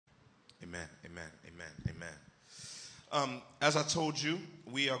Amen. Amen. Amen. Amen. As I told you,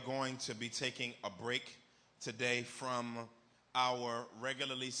 we are going to be taking a break today from our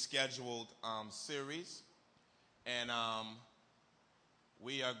regularly scheduled series. And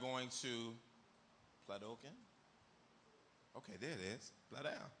we are going to Plaid Oaken. Okay, there it is. Plaid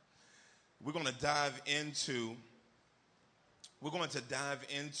Oaken. We're going to dive into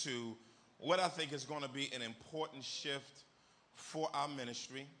what I think is going to be an important shift for our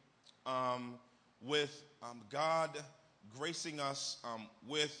ministry, with God gracing us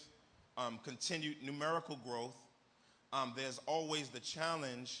with continued numerical growth. There's always the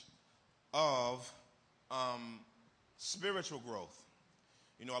challenge of spiritual growth.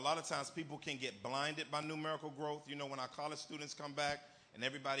 You know, a lot of times people can get blinded by numerical growth. You know, when our college students come back and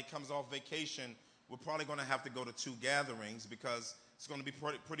everybody comes off vacation, we're probably going to have to go to 2 gatherings because it's going to be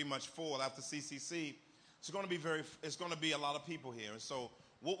pretty much full after CCC. It's going to be a lot of people here. And so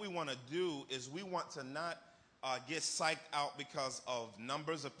what we want to do is we want to not get psyched out because of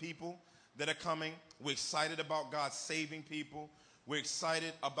numbers of people that are coming. We're excited about God saving people. We're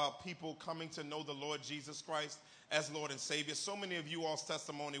excited about people coming to know the Lord Jesus Christ as Lord and Savior. So many of you all's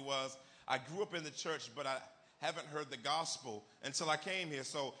testimony was, I grew up in the church, but I haven't heard the gospel until I came here.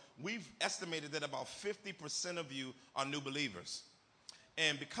 So we've estimated that about 50% of you are new believers.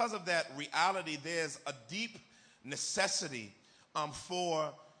 And because of that reality, there's a deep necessity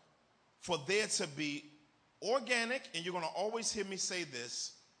for there to be organic, and you're going to always hear me say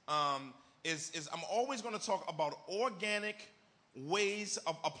this, is I'm always going to talk about organic ways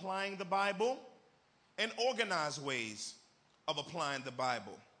of applying the Bible and organized ways of applying the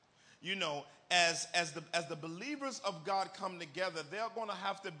Bible. You know, as the believers of God come together, there are going to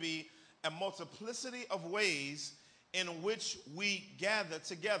have to be a multiplicity of ways in which we gather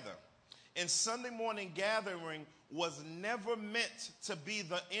together. And Sunday morning gathering was never meant to be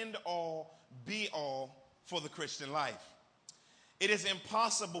the end-all, be-all for the Christian life. It is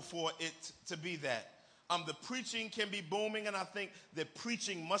impossible for it to be that. The preaching can be booming, and I think that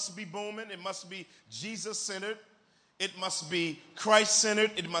preaching must be booming. It must be Jesus-centered. It must be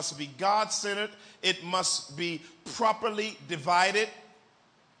Christ-centered. It must be God-centered. It must be properly divided.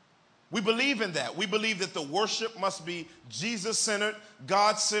 We believe in that. We believe that the worship must be Jesus-centered,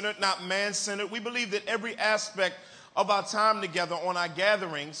 God-centered, not man-centered. We believe that every aspect of our time together on our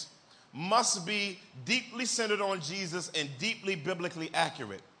gatherings must be deeply centered on Jesus and deeply biblically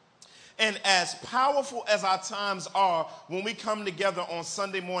accurate. And as powerful as our times are when we come together on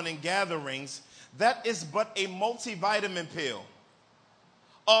Sunday morning gatherings, that is but a multivitamin pill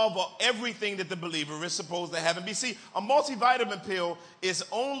of everything that the believer is supposed to have. And see, a multivitamin pill is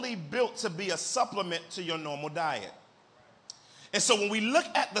only built to be a supplement to your normal diet. And so when we look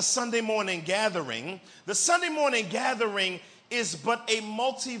at the Sunday morning gathering is but a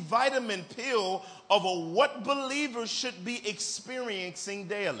multivitamin pill of what believers should be experiencing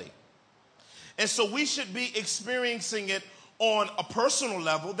daily. And so we should be experiencing it on a personal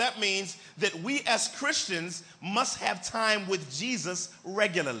level. That means that we as Christians must have time with Jesus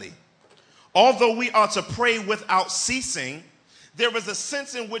regularly. Although we are to pray without ceasing, there is a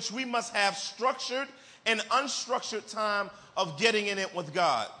sense in which we must have structured and unstructured time of getting in it with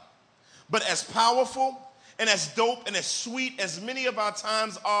God. But as powerful and as dope and as sweet as many of our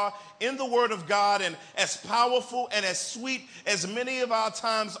times are in the Word of God, and as powerful and as sweet as many of our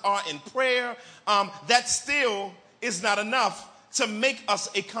times are in prayer, that still is not enough to make us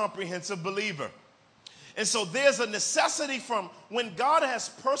a comprehensive believer. And so there's a necessity from when God has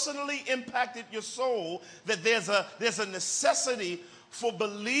personally impacted your soul, that there's a necessity for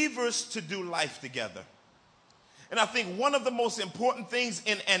believers to do life together. And I think one of the most important things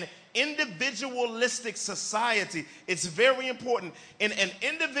in an individualistic society, it's very important, in an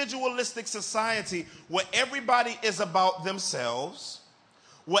individualistic society where everybody is about themselves,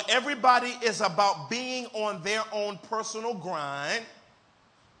 where everybody is about being on their own personal grind.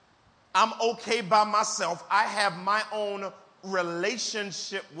 I'm okay by myself. I have my own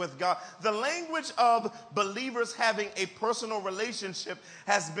relationship with God. The language of believers having a personal relationship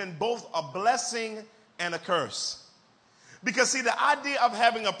has been both a blessing and a curse. Because see, the idea of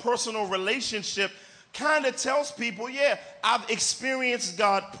having a personal relationship kind of tells people, yeah, I've experienced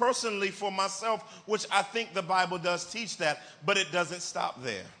God personally for myself, which I think the Bible does teach that, but it doesn't stop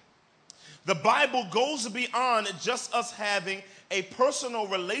there. The Bible goes beyond just us having a personal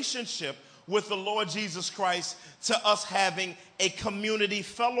relationship with the Lord Jesus Christ to us having a community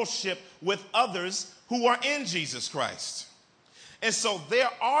fellowship with others who are in Jesus Christ. And so there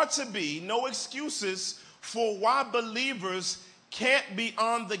are to be no excuses for why believers can't be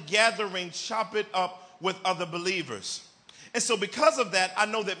on the gathering, chop it up with other believers. And so because of that, I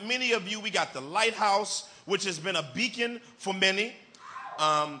know that many of you, we got the Lighthouse, which has been a beacon for many.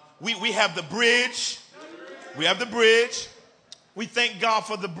 We have the bridge. We have the bridge. We thank God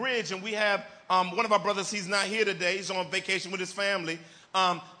for the bridge. And we have one of our brothers, he's not here today. He's on vacation with his family.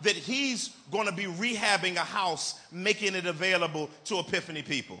 That he's going to be rehabbing a house, making it available to Epiphany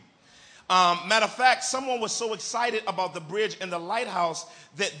people. Matter of fact, someone was so excited about the bridge and the Lighthouse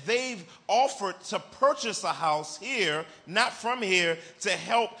that they've offered to purchase a house here, not from here, to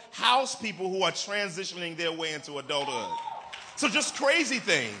help house people who are transitioning their way into adulthood. So just crazy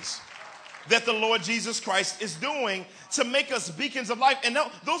things that the Lord Jesus Christ is doing to make us beacons of life. And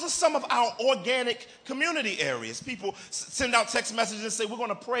those are some of our organic community areas. People send out text messages and say, we're going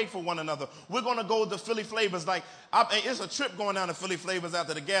to pray for one another. We're going to go to Philly Flavors. It's a trip going down to Philly Flavors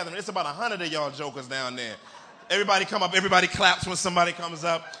after the gathering. It's about 100 of y'all jokers down there. Everybody come up. Everybody claps when somebody comes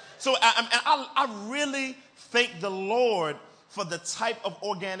up. So I really thank the Lord for the type of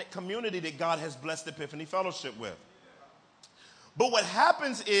organic community that God has blessed Epiphany Fellowship with. But what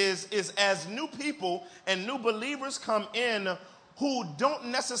happens is as new people and new believers come in who don't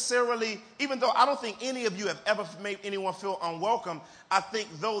necessarily, even though I don't think any of you have ever made anyone feel unwelcome, I think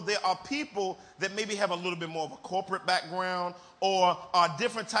though there are people that maybe have a little bit more of a corporate background or a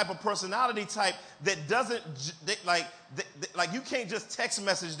different type of personality type that doesn't, like you can't just text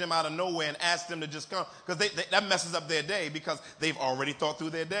message them out of nowhere and ask them to just come, because that messes up their day because they've already thought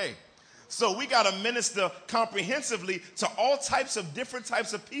through their day. So we got to minister comprehensively to all types of different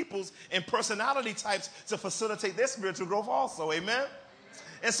types of peoples and personality types to facilitate their spiritual growth also. Amen?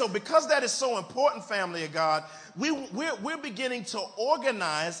 And so because that is so important, family of God, we're beginning to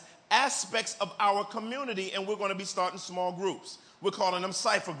organize aspects of our community, and we're going to be starting small groups. We're calling them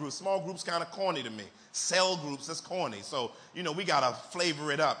cipher groups. Small groups kind of corny to me. Cell groups, that's corny. So, we got to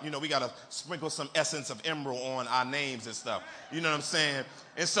flavor it up. We got to sprinkle some essence of emerald on our names and stuff. You know what I'm saying?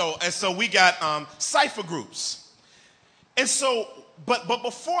 And so we got cipher groups. And so, but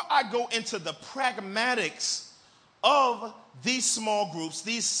before I go into the pragmatics of these small groups,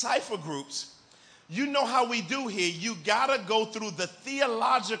 these cipher groups, you know how we do here. You got to go through the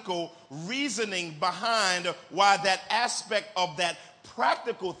theological reasoning behind why that aspect of that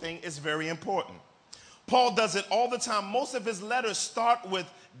practical thing is very important. Paul does it all the time. Most of his letters start with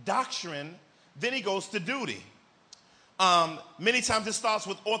doctrine, then he goes to duty. Many times it starts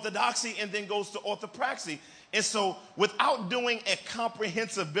with orthodoxy and then goes to orthopraxy. And so without doing a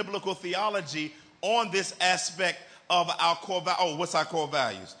comprehensive biblical theology on this aspect of our core values, what's our core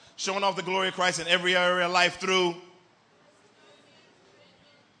values? Showing off the glory of Christ in every area of life through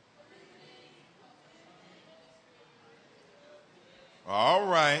all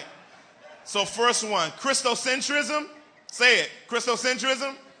right. So first one, Christocentrism. Say it.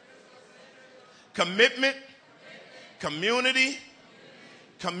 Christocentrism. Commitment. Community.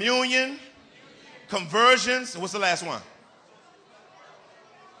 Communion. Conversions. What's the last one?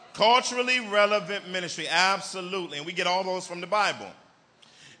 Culturally relevant ministry. Absolutely. And we get all those from the Bible.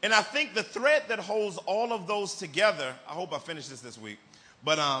 And I think the thread that holds all of those together, I hope I finish this week,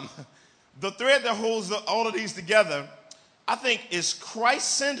 but the thread that holds all of these together, I think is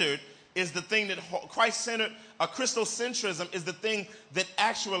Christ-centered is the thing that Christ-centered, Christocentrism is the thing that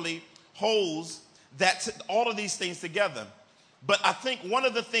actually holds all of these things together. But I think one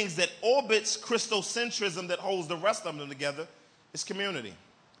of the things that orbits Christocentrism that holds the rest of them together is community.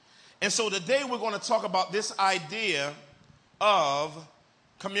 And so today we're going to talk about this idea of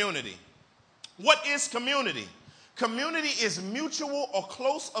community. What is community? Community is mutual or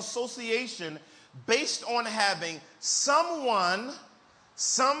close association based on having someone,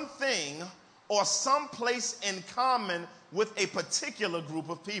 something, or some place in common with a particular group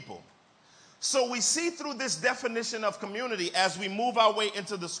of people. So we see through this definition of community as we move our way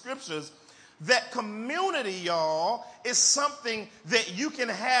into the scriptures that community, y'all, is something that you can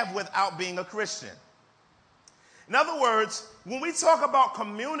have without being a Christian. In other words, when we talk about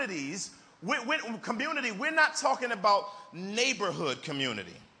communities, we're not talking about neighborhood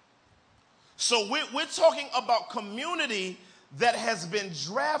community. So we're talking about community that has been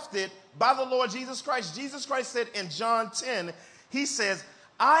drafted by the Lord Jesus Christ. Jesus Christ said in John 10, he says,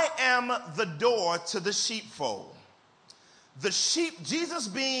 I am the door to the sheepfold. The sheep, Jesus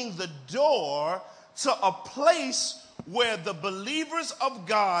being the door to a place where the believers of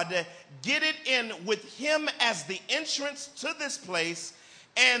God get it in with him as the entrance to this place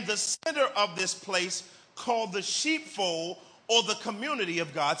and the center of this place called the sheepfold or the community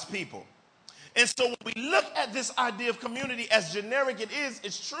of God's people. And so when we look at this idea of community, as generic it is,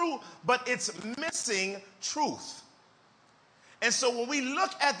 it's true, but it's missing truth. And so when we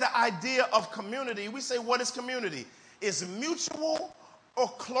look at the idea of community, we say, what is community? is mutual or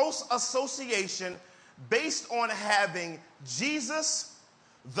close association based on having Jesus,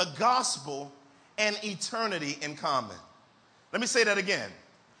 the gospel, and eternity in common. Let me say that again.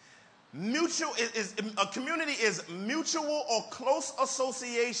 A community is mutual or close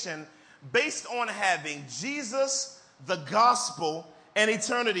association based on having Jesus, the gospel, and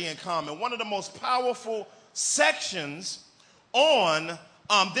eternity in common. One of the most powerful sections on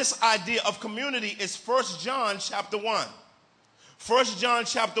this idea of community is 1 John chapter 1. 1 John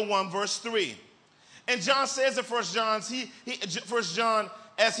chapter 1 verse 3. And John says in 1 John,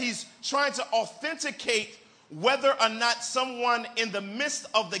 as he's trying to authenticate whether or not someone in the midst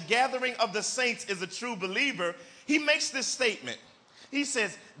of the gathering of the saints is a true believer, he makes this statement. He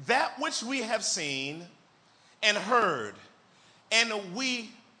says, that which we have seen and heard, and we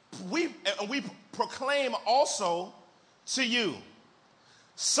proclaim also to you.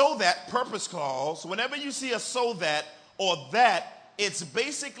 So that, purpose clause, whenever you see a so that or that, it's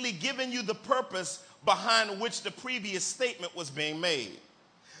basically giving you the purpose behind which the previous statement was being made.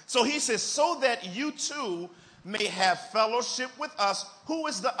 So he says, so that you too may have fellowship with us. Who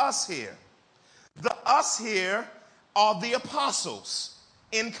is the us here? The us here are the apostles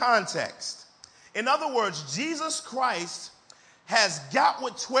in context. In other words, Jesus Christ has got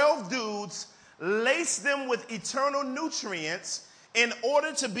with 12 dudes, laced them with eternal nutrients in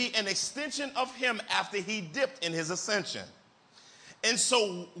order to be an extension of him after he dipped in his ascension. And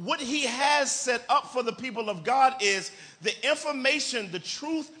so what he has set up for the people of God is the information, the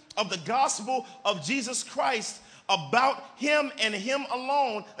truth of the gospel of Jesus Christ about him and him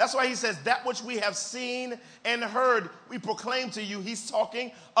alone. That's why he says that which we have seen and heard, we proclaim to you. He's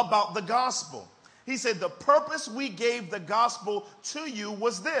talking about the gospel. He said the purpose we gave the gospel to you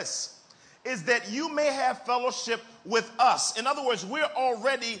was this, is that you may have fellowship with us. In other words, we're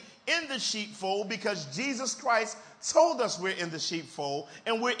already in the sheepfold because Jesus Christ told us we're in the sheepfold,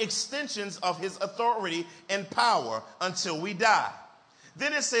 and we're extensions of his authority and power until we die.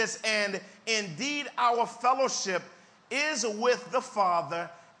 Then it says, and indeed our fellowship is with the Father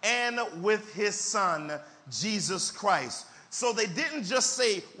and with his Son, Jesus Christ. So they didn't just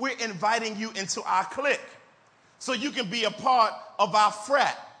say, we're inviting you into our clique so you can be a part of our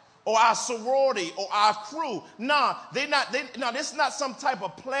frat or our sorority or our crew. Nah, this is not some type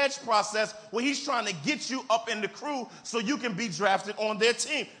of pledge process where he's trying to get you up in the crew so you can be drafted on their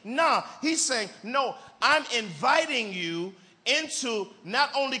team. Nah, he's saying, no, I'm inviting you into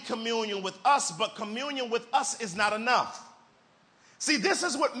not only communion with us, but communion with us is not enough. See, this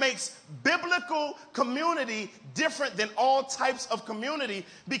is what makes biblical community different than all types of community,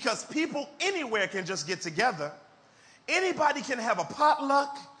 because people anywhere can just get together. Anybody can have a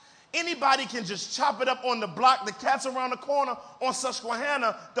potluck. Anybody can just chop it up on the block. The cats around the corner on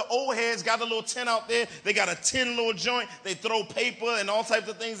Susquehanna, the old heads got a little tent out there. They got a tin little joint. They throw paper and all types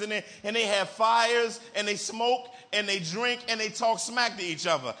of things in there. And they have fires and they smoke and they drink and they talk smack to each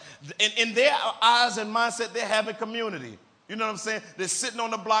other. In their eyes and mindset, they're having community. You know what I'm saying? They're sitting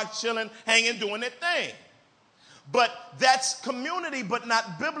on the block, chilling, hanging, doing their thing. But that's community, but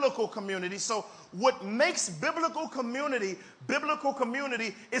not biblical community. So what makes biblical community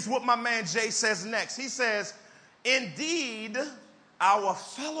is what my man Jay says next. He says, indeed, our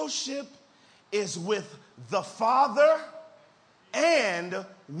fellowship is with the Father and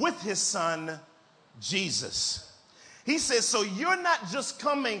with his Son, Jesus. He says, so you're not just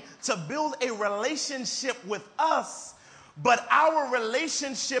coming to build a relationship with us, but our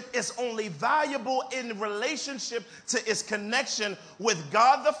relationship is only valuable in relationship to its connection with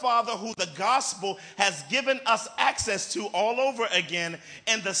God the Father, who the gospel has given us access to all over again,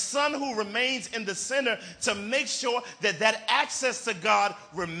 and the Son who remains in the center to make sure that that access to God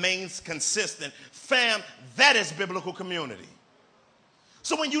remains consistent. Fam, that is biblical community.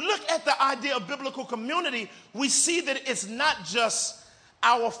 So when you look at the idea of biblical community, we see that it's not just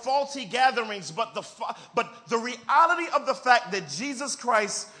our faulty gatherings, but the reality of the fact that Jesus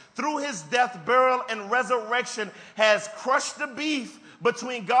Christ, through his death, burial, and resurrection, has crushed the beef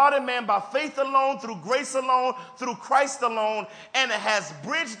between God and man by faith alone, through grace alone, through Christ alone, and has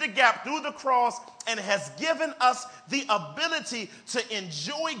bridged the gap through the cross and has given us the ability to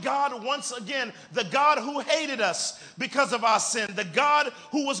enjoy God once again, the God who hated us because of our sin, the God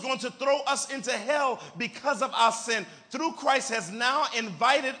who was going to throw us into hell because of our sin, through Christ has now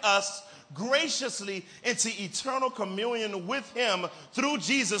invited us graciously into eternal communion with him through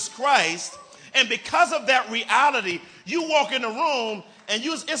Jesus Christ. And because of that reality, you walk in the room and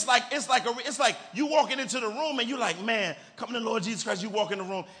it's like you walking into the room and you're like, man, come to the Lord Jesus Christ. You walk in the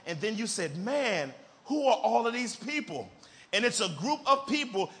room and then you said, man, who are all of these people? And it's a group of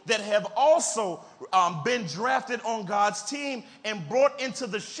people that have also been drafted on God's team and brought into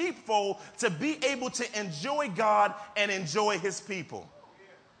the sheepfold to be able to enjoy God and enjoy his people.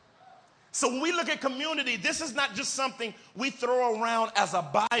 So when we look at community, this is not just something we throw around as a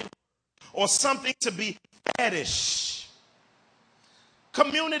Bible or something to be faddish.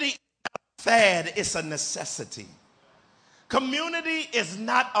 Community is not a fad, it's a necessity. Community is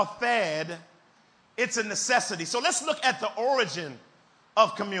not a fad, it's a necessity. So let's look at the origin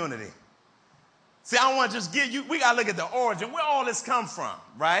of community. See, I don't want to just give you, we got to look at the origin, where all this come from,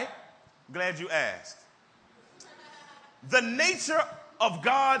 right? Glad you asked. The nature of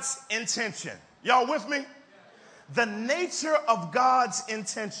God's intention. Y'all with me? The nature of God's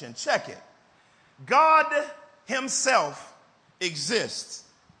intention. Check it. God himself exists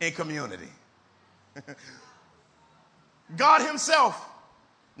in community. God himself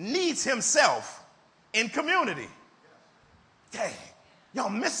needs himself in community. Dang, y'all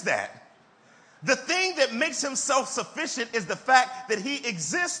missed that. The thing that makes him self-sufficient is the fact that he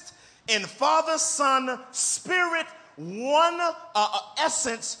exists in Father, Son, Spirit, one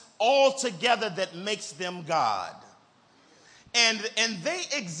essence all together that makes them God. And they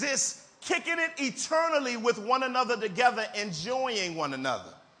exist kicking it eternally with one another together, enjoying one another.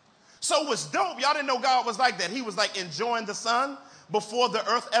 So what's dope, y'all didn't know God was like that. He was like enjoying the Son before the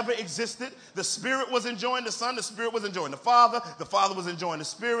earth ever existed. The Spirit was enjoying the Son. The Spirit was enjoying the Father. The Father was enjoying the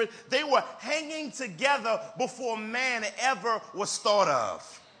Spirit. They were hanging together before man ever was thought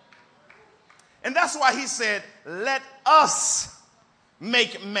of. And that's why he said, let us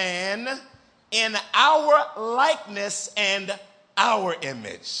make man in our likeness and our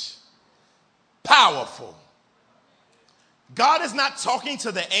image. Powerful. God is not talking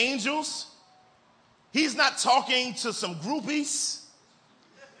to the angels. He's not talking to some groupies.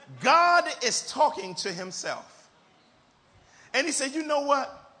 God is talking to himself. And he said, you know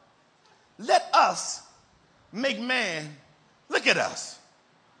what? Let us make man. Look at us.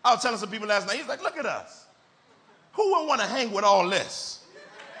 I was telling some people last night, he's like, look at us. Who would want to hang with all this?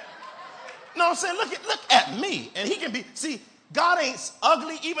 You know what I'm saying? Look at me. And he can be, see, God ain't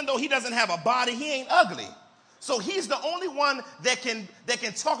ugly, even though he doesn't have a body, he ain't ugly. So he's the only one that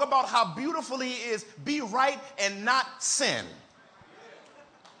can talk about how beautiful he is, be right and not sin.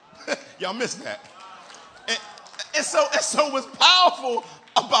 Y'all missed that. And so what's powerful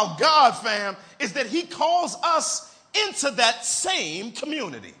about God, fam, is that he calls us into that same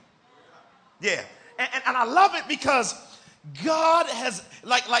community. Yeah. And I love it because God has,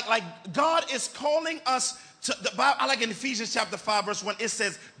 like God is calling us to, the Bible, I like in Ephesians chapter 5, verse 1, it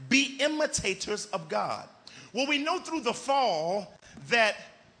says, be imitators of God. Well, we know through the fall that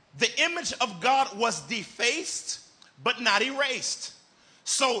the image of God was defaced, but not erased.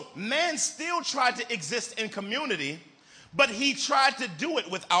 So man still tried to exist in community, but he tried to do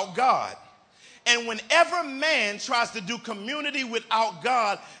it without God. And whenever man tries to do community without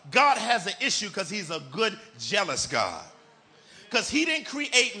God, God has an issue because he's a good, jealous God. Because he didn't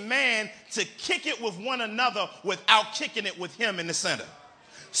create man to kick it with one another without kicking it with him in the center.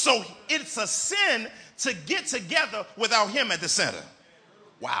 So it's a sin to get together without him at the center.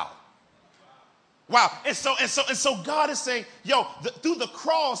 Wow. Wow. And so God is saying, through the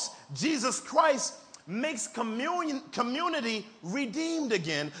cross, Jesus Christ makes community redeemed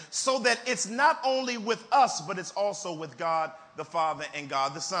again, so that it's not only with us, but it's also with God the Father and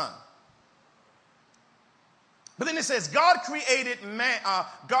God the Son. But then it says God created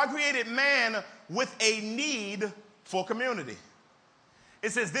man with a need for community.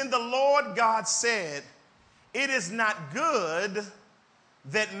 It says, then the Lord God said, it is not good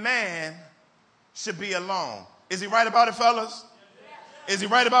that man should be alone. Is he right about it, fellas? Is he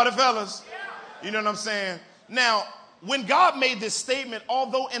right about it, fellas? You know what I'm saying? Now, when God made this statement,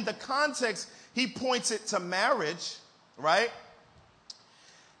 although in the context he points it to marriage, right?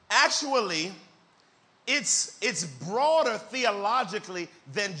 Actually, it's broader theologically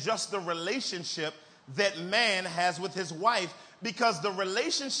than just the relationship that man has with his wife, because the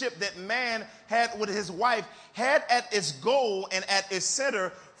relationship that man had with his wife had at its goal and at its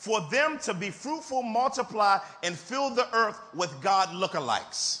center for them to be fruitful, multiply, and fill the earth with God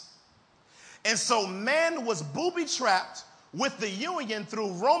lookalikes. And so man was booby-trapped with the union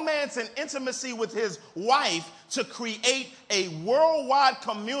through romance and intimacy with his wife to create a worldwide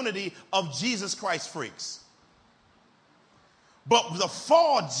community of Jesus Christ freaks. But the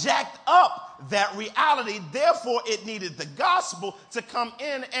fall jacked up that reality. Therefore, it needed the gospel to come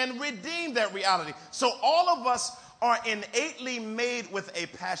in and redeem that reality. So all of us are innately made with a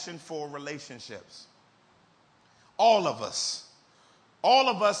passion for relationships. All of us. All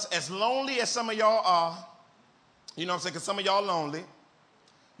of us, as lonely as some of y'all are, You know what I'm saying? Because some of y'all lonely.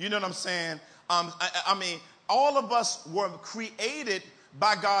 You know what I'm saying? I mean, all of us were created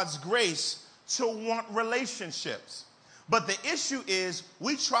by God's grace to want relationships. But the issue is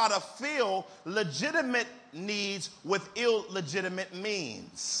we try to fill legitimate needs with illegitimate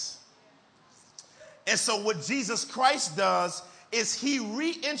means. And so what Jesus Christ does is he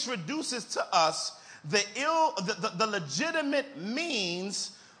reintroduces to us the legitimate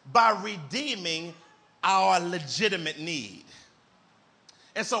means by redeeming our legitimate need.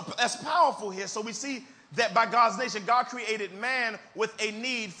 And so that's powerful here. So we see that by God's nature, God created man with a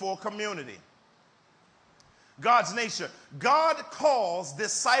need for community. God's nature. God calls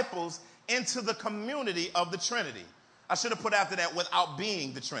disciples into the community of the Trinity. I should have put after that without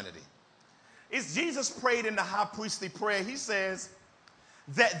being the Trinity. It's Jesus prayed in the high priestly prayer. He says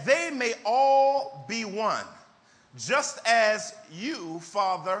that they may all be one, just as you,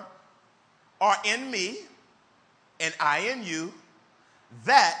 Father, are in me and I in you,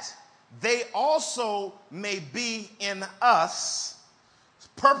 that they also may be in us.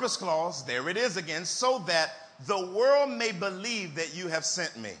 Purpose clause, there it is again, so that the world may believe that you have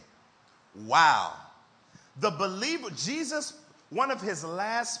sent me. Wow. The believer, Jesus, one of his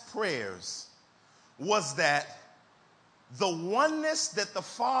last prayers was that the oneness that the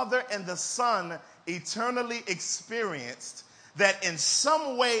Father and the Son eternally experienced, that in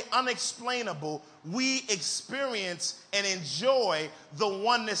some way unexplainable, we experience and enjoy the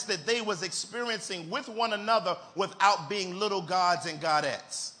oneness that they was experiencing with one another without being little gods and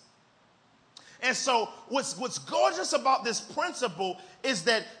godettes. And so what's gorgeous about this principle is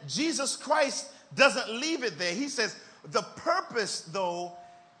that Jesus Christ doesn't leave it there. He says the purpose, though,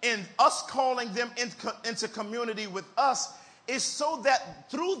 in us calling them into community with us is so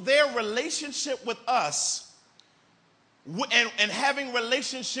that through their relationship with us and having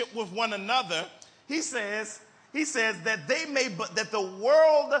relationship with one another, he says that that the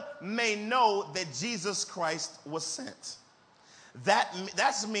world may know that Jesus Christ was sent. That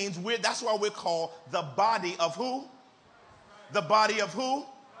means that's why we're called the body of who? The body of who?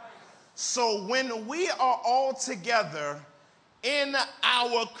 So when we are all together in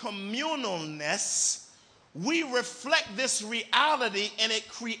our communalness, we reflect this reality and it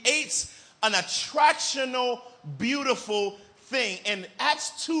creates an attractional, beautiful thing. In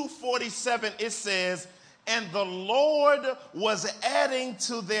Acts 2:47, it says, and the Lord was adding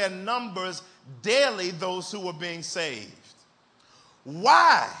to their numbers daily those who were being saved.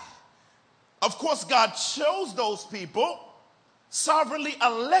 Why? Of course, God chose those people, sovereignly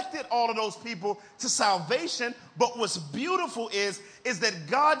elected all of those people to salvation. But what's beautiful is that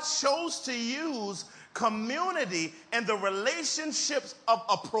God chose to use community and the relationships of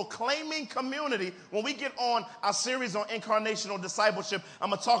a proclaiming community. When we get on our series on incarnational discipleship, I'm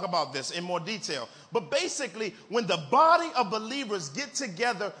going to talk about this in more detail. But basically, when the body of believers get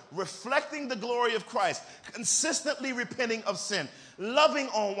together reflecting the glory of Christ, consistently repenting of sin, loving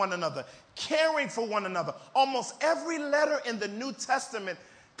on one another, caring for one another, almost every letter in the New Testament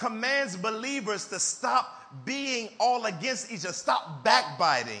commands believers to stop being all against each other, stop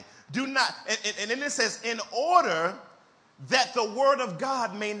backbiting. Do not, and then it says, in order that the word of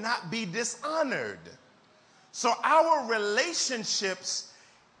God may not be dishonored. So our relationships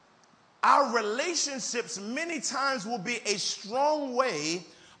many times will be a strong way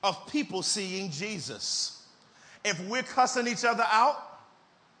of people seeing Jesus. If we're cussing each other out,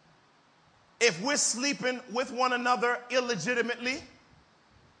 if we're sleeping with one another illegitimately,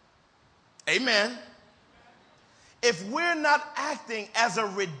 amen. If we're not acting as a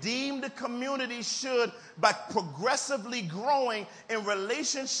redeemed community should by progressively growing in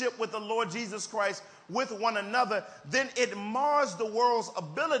relationship with the Lord Jesus Christ with one another, then it mars the world's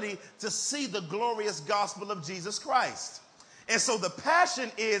ability to see the glorious gospel of Jesus Christ. And so the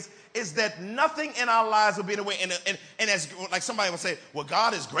passion is that nothing in our lives will be in the way. And as like somebody would say, well,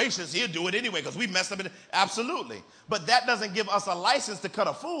 God is gracious. He'll do it anyway because we messed up. Absolutely. But that doesn't give us a license to cut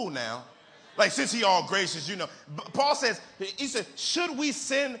a fool now. Like, since he all gracious, you know. Paul says, he said, should we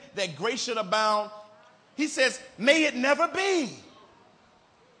sin that grace should abound? He says, may it never be.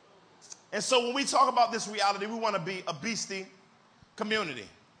 And so when we talk about this reality, we want to be a beastie community.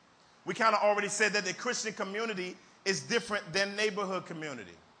 We kind of already said that the Christian community is different than neighborhood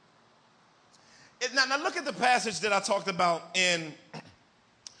community. Now look at the passage that I talked about in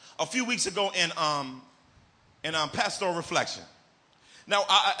a few weeks ago in Pastoral Reflection. Now,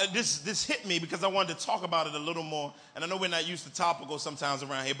 this hit me because I wanted to talk about it a little more. And I know we're not used to topical sometimes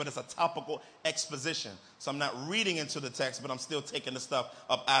around here, but it's a topical exposition. So I'm not reading into the text, but I'm still taking the stuff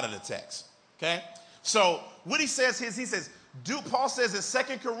up out of the text. Okay? So what he says is, Paul says in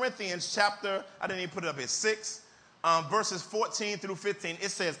 2 Corinthians chapter, I didn't even put it up here, 6, verses 14 through 15, it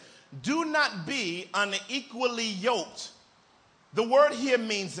says, do not be unequally yoked. The word here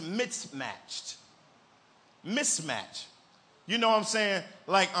means mismatched. Mismatch. You know what I'm saying?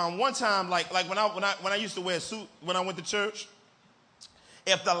 Like one time, like when I used to wear a suit when I went to church,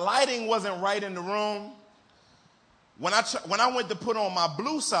 if the lighting wasn't right in the room, when I went to put on my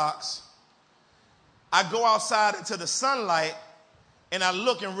blue socks, I go outside into the sunlight and I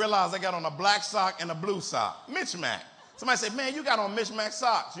look and realize I got on a black sock and a blue sock. Mismatch. Somebody said, man, you got on mismatched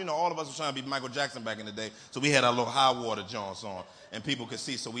socks. You know, all of us were trying to be Michael Jackson back in the day, so we had our little high water joints on and people could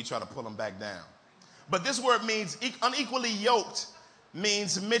see, so we try to pull them back down. But this word means unequally yoked,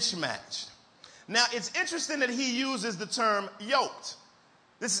 means mismatched. Now, it's interesting that he uses the term yoked.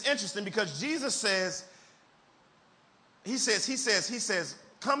 This is interesting because Jesus says, he says,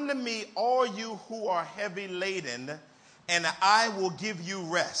 come to me, all you who are heavy laden, and I will give you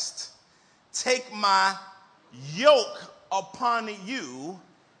rest. Take my yoke upon you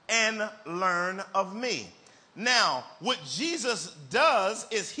and learn of me. Now, what Jesus does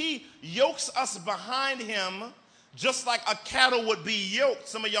is he yokes us behind him just like a cattle would be yoked.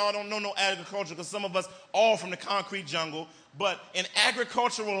 Some of y'all don't know no agriculture because some of us all from the concrete jungle. But in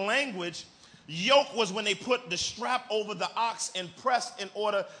agricultural language, yoke was when they put the strap over the ox and pressed in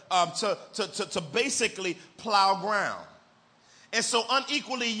order to basically plow ground. And so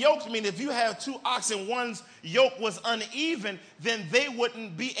unequally yoked means if you have two oxen and one's yoke was uneven, then they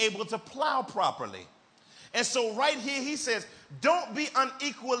wouldn't be able to plow properly. And so right here he says, don't be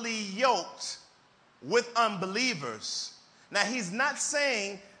unequally yoked with unbelievers. Now he's not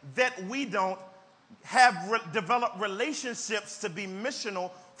saying that we don't develop relationships to be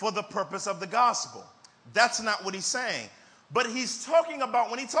missional for the purpose of the gospel. That's not what he's saying. But he's talking about,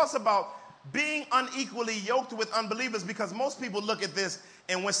 when he talks about being unequally yoked with unbelievers, because most people look at this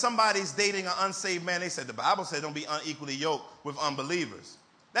and when somebody's dating an unsaved man, they said the Bible said don't be unequally yoked with unbelievers.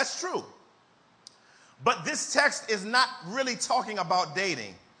 That's true. But this text is not really talking about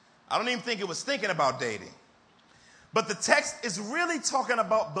dating. I don't even think it was thinking about dating. But the text is really talking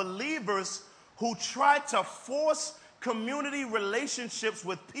about believers who try to force community relationships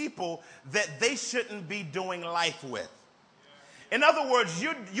with people that they shouldn't be doing life with. In other words,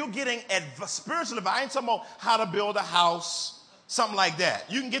 you're getting spiritual advice. I ain't talking about how to build a house, something like that.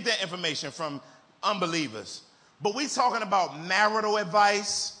 You can get that information from unbelievers. But we're talking about marital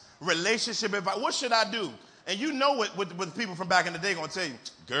advice, relationship advice. What should I do? And you know what people from back in the day going to tell you.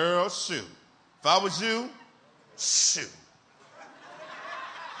 Girl, shoot. If I was you, shoot.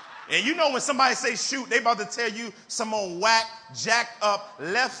 And you know when somebody say shoot, they about to tell you some old whack, jacked up,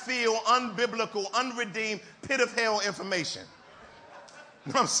 left field, unbiblical, unredeemed, pit of hell information.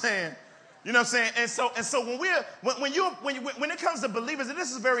 You know what I'm saying? You know what I'm saying? And so when it comes to believers, and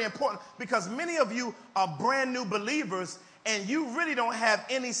this is very important because many of you are brand new believers and you really don't have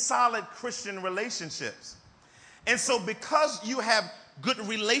any solid Christian relationships. And so because you have good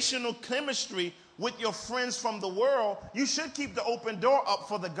relational chemistry with your friends from the world, you should keep the open door up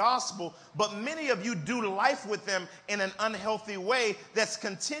for the gospel. But many of you do life with them in an unhealthy way that's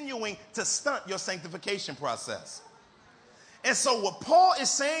continuing to stunt your sanctification process. And so what Paul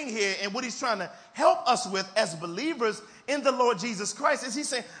is saying here and what he's trying to help us with as believers in the Lord Jesus Christ is he's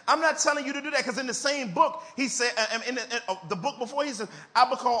saying, I'm not telling you to do that, because in the same book, he said, in the book before, he said, I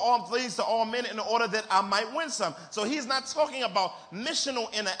will call all things to all men in order that I might win some. So he's not talking about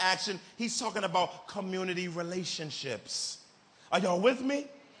missional interaction. He's talking about community relationships. Are y'all with me?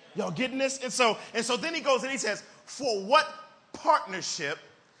 Y'all getting this? And so then he goes and he says, for what partnership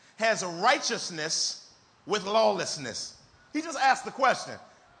has righteousness with lawlessness? He just asked the question.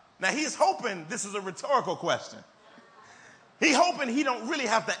 Now, he's hoping this is a rhetorical question. He's hoping he don't really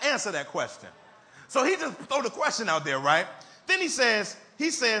have to answer that question. So he just throw the question out there, right? Then he says,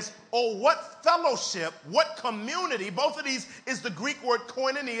 oh, what fellowship, what community, both of these is the Greek word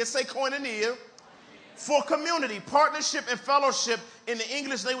koinonia. Say koinonia. For community, partnership and fellowship in the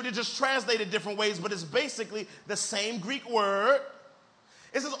English language are just translated different ways, but it's basically the same Greek word.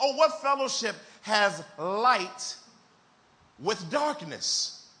 It says, oh, what fellowship has light with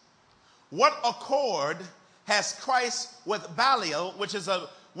darkness? What accord has Christ with Belial, which is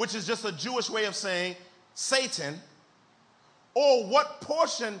just a Jewish way of saying Satan? Or what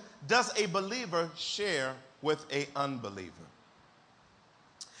portion does a believer share with an unbeliever?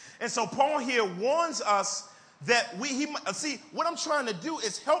 And so Paul here warns us that what I'm trying to do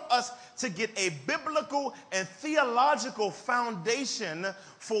is help us to get a biblical and theological foundation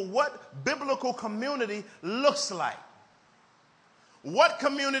for what biblical community looks like. What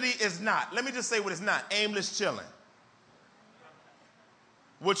community is not? Let me just say what it's not. Aimless chilling.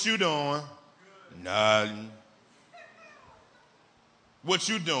 What you doing? Nothing. What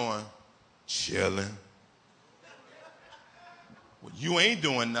you doing? Chilling. Well, you ain't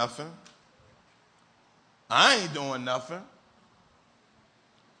doing nothing. I ain't doing nothing.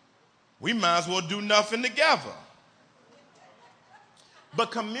 We might as well do nothing together. But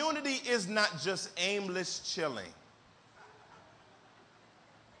community is not just aimless chilling.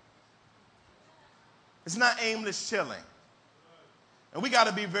 It's not aimless chilling. And we got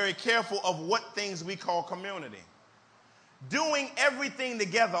to be very careful of what things we call community. Doing everything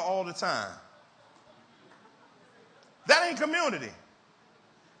together all the time. That ain't community.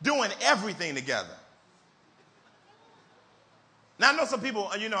 Doing everything together. Now, I know some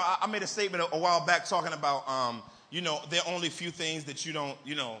people, I made a statement a while back talking about, there are only few things that you don't,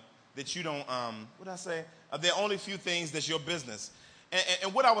 what did I say? There are only few things that's your business.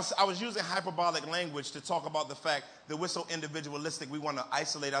 And what I was using hyperbolic language to talk about the fact that we're so individualistic, we want to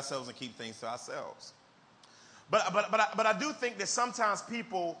isolate ourselves and keep things to ourselves. But I do think that sometimes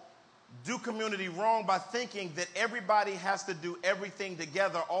people do community wrong by thinking that everybody has to do everything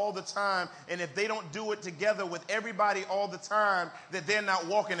together all the time, and if they don't do it together with everybody all the time, that they're not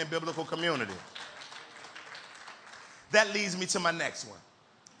walking in biblical community. That leads me to my next one.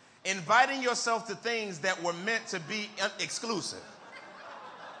 Inviting yourself to things that were meant to be exclusive.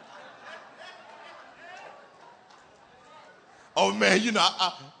 Oh man,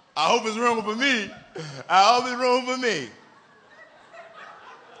 I hope it's wrong for me. I hope it's wrong for me.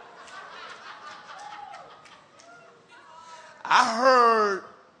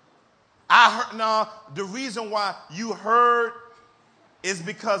 No, the reason why you heard is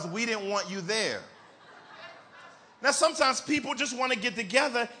because we didn't want you there. Now, sometimes people just want to get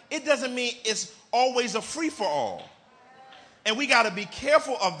together. It doesn't mean it's always a free-for-all. And we got to be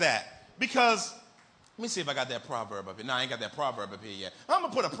careful of that because, let me see if I got that proverb up here. No, I ain't got that proverb up here yet. I'm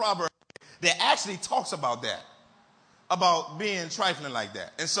going to put a proverb that actually talks about that, about being trifling like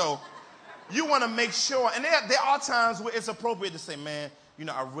that. And so you want to make sure, and there are times where it's appropriate to say, man,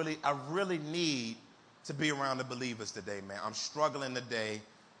 I really need to be around the believers today, man. I'm struggling today,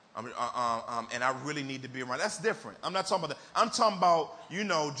 and I really need to be around. That's different. I'm not talking about that. I'm talking about,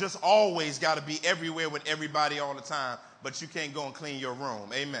 just always got to be everywhere with everybody all the time, but you can't go and clean your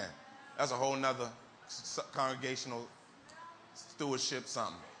room. Amen. That's a whole nother congregational stewardship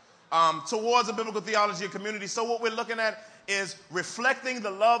something. Towards a biblical theology of community. So what we're looking at is reflecting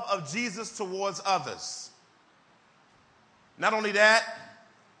the love of Jesus towards others. Not only that,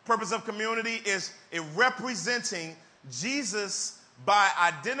 purpose of community is representing Jesus by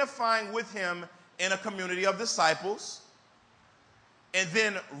identifying with him in a community of disciples, and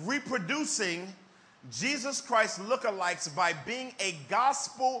then reproducing Jesus Christ lookalikes by being a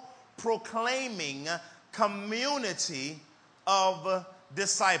gospel proclaiming community of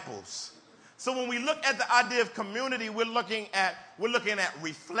disciples. So when we look at the idea of community, we're looking at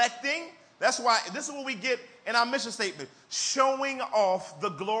reflecting. That's why this is what we get in our mission statement: showing off the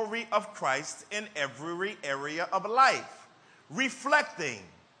glory of Christ in every area of life. Reflecting.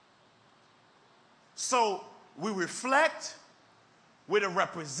 So we reflect, we're to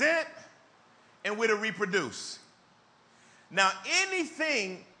represent, and we're to reproduce. Now,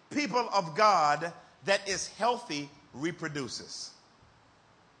 anything, people of God, that is healthy reproduces.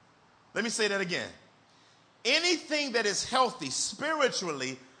 Let me say that again. Anything that is healthy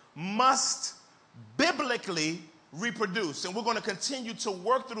spiritually must biblically reproduce. And we're going to continue to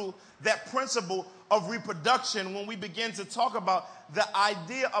work through that principle of reproduction when we begin to talk about the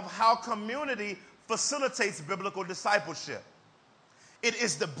idea of how community facilitates biblical discipleship. It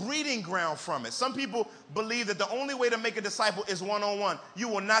is the breeding ground from it. Some people believe that the only way to make a disciple is one-on-one. You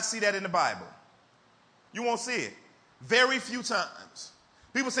will not see that in the Bible. You won't see it. Very few times.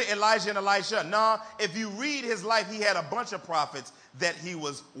 People say Elijah and Elisha. Nah, if you read his life, he had a bunch of prophets that he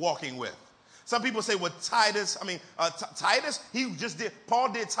was walking with. Some people say, well, Titus, he just did,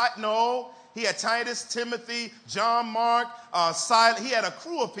 Paul did, no, he had Titus, Timothy, John Mark, Silas. He had a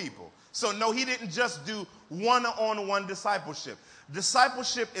crew of people. So no, he didn't just do one-on-one discipleship.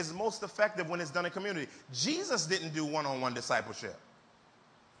 Discipleship is most effective when it's done in community. Jesus didn't do one-on-one discipleship.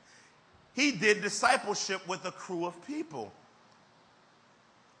 He did discipleship with a crew of people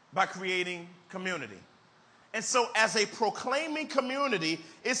by creating community. And so as a proclaiming community,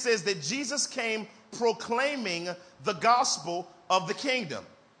 it says that Jesus came proclaiming the gospel of the kingdom.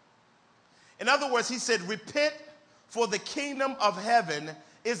 In other words, he said, repent, for the kingdom of heaven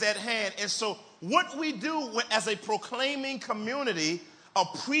is at hand. And so what we do as a proclaiming community, a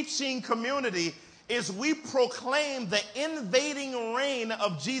preaching community, is we proclaim the invading reign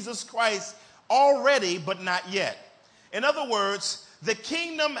of Jesus Christ already, but not yet. In other words, the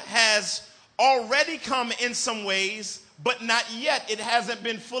kingdom has already come in some ways, but not yet. It hasn't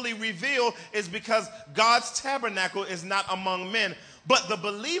been fully revealed, is because God's tabernacle is not among men. But the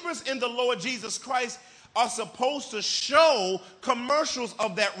believers in the Lord Jesus Christ are supposed to show commercials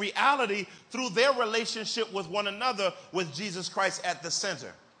of that reality through their relationship with one another, with Jesus Christ at the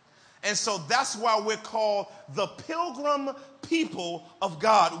center. And so that's why we're called the pilgrim people of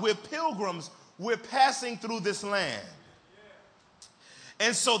God. We're pilgrims. We're passing through this land.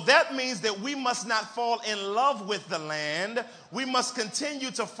 And so that means that we must not fall in love with the land. We must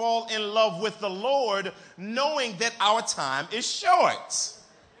continue to fall in love with the Lord, knowing that our time is short.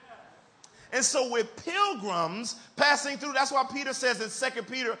 And so we're pilgrims passing through. That's why Peter says in 2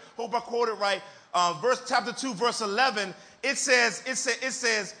 Peter, hope I quoted right, chapter 2, verse 11, it says,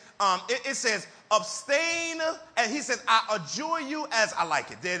 abstain, and he says, I adjure you as, I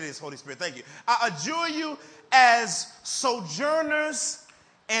like it. There it is, Holy Spirit, thank you. I adjure you as sojourners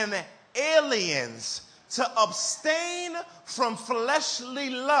and aliens to abstain from fleshly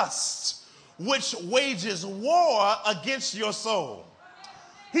lusts, which wages war against your soul.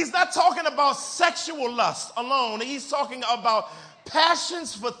 He's not talking about sexual lust alone. He's talking about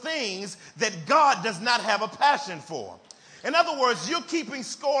passions for things that God does not have a passion for. In other words, you're keeping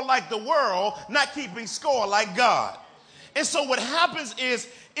score like the world, not keeping score like God. And so what happens is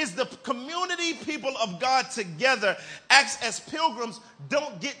the community people of God together acts as pilgrims,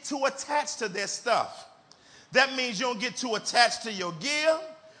 don't get too attached to their stuff. That means you don't get too attached to your gear.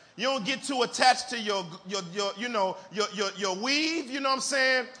 You don't get too attached to your weave, you know what I'm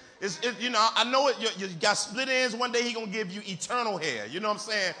saying? I know you got split ends. One day he going to give you eternal hair, you know what I'm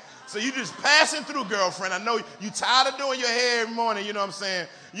saying? So you just passing through, girlfriend. I know you tired of doing your hair every morning, you know what I'm saying?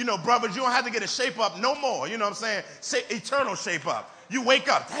 Brothers, you don't have to get a shape up no more, you know what I'm saying? Eternal shape up. You wake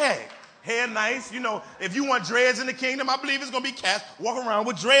up, hey, hair nice. If you want dreads in the kingdom, I believe it's going to be cats walking around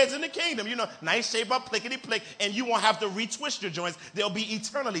with dreads in the kingdom. Nice shape up, plickety-plick, and you won't have to retwist your joints. They'll be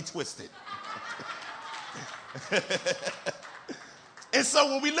eternally twisted. And so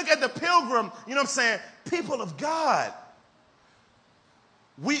when we look at the pilgrim, you know what I'm saying, people of God,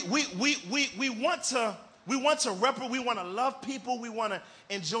 we want to we want to love people, we want to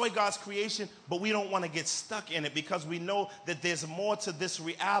enjoy God's creation, but we don't want to get stuck in it because we know that there's more to this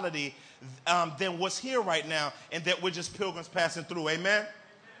reality than what's here right now, and that we're just pilgrims passing through. Amen?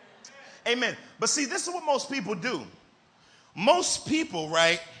 Amen. But see, this is what most people do. Most people,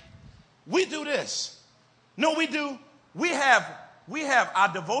 right, we do this. No, we do. We have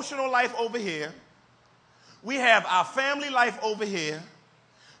our devotional life over here. We have our family life over here.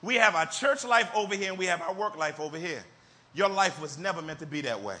 We have our church life over here, and we have our work life over here. Your life was never meant to be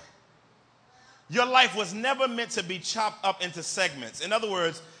that way. Your life was never meant to be chopped up into segments. In other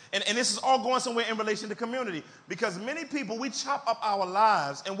words, and this is all going somewhere in relation to community, because many people, we chop up our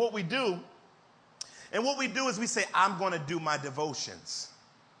lives, and what we do is we say, I'm going to do my devotions.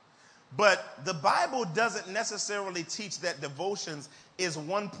 But the Bible doesn't necessarily teach that devotions is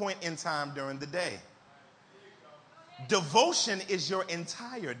one point in time during the day. Devotion is your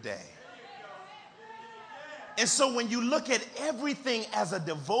entire day. And so when you look at everything as a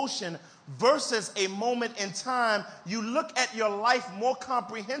devotion versus a moment in time, you look at your life more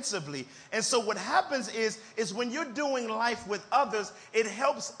comprehensively. And so what happens is when you're doing life with others, it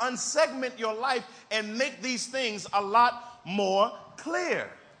helps unsegment your life and make these things a lot more clear.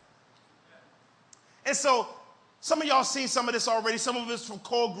 And so some of y'all seen some of this already. Some of it's from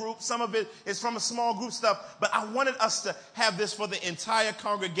core group. Some of it is from a small group stuff. But I wanted us to have this for the entire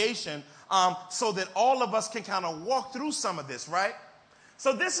congregation so that all of us can kind of walk through some of this, right?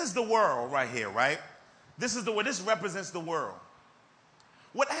 So this is the world right here, right? This represents the world.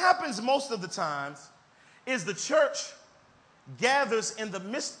 What happens most of the times is the church gathers in the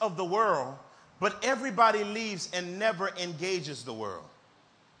midst of the world, but everybody leaves and never engages the world.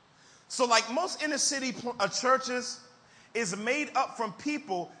 So like most inner city churches is made up from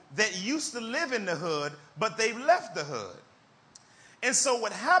people that used to live in the hood, but they've left the hood. And so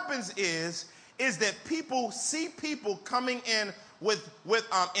what happens is that people see people coming in with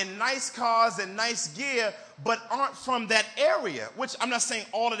in nice cars and nice gear, but aren't from that area, which I'm not saying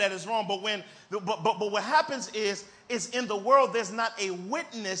all of that is wrong, but what happens is in the world, there's not a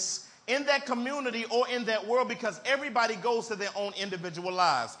witness in that community or in that world because everybody goes to their own individual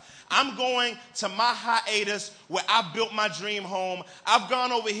lives. I'm going to my hiatus where I built my dream home. I've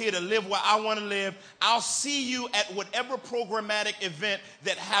gone over here to live where I want to live. I'll see you at whatever programmatic event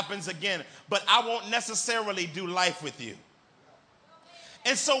that happens again, but I won't necessarily do life with you.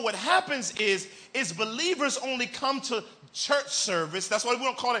 And so what happens is believers only come to church service. That's why we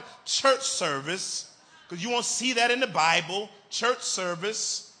don't call it church service, because you won't see that in the Bible, church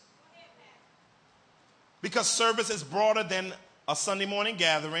service. because service is broader than a Sunday morning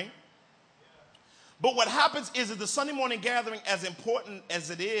gathering. But what happens is that the Sunday morning gathering, as important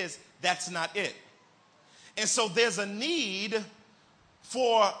as it is, that's not it. And so there's a need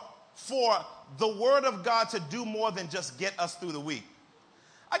for the Word of God to do more than just get us through the week.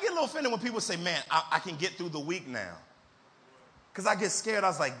 I get a little offended when people say, man, I can get through the week now. Because I get scared. I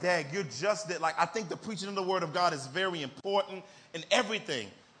was like, Dad, you're just that. Like, I think the preaching of the Word of God is very important in everything.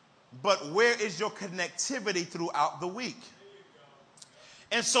 But where is your connectivity throughout the week?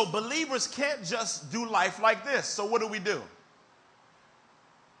 And so believers can't just do life like this. So what do?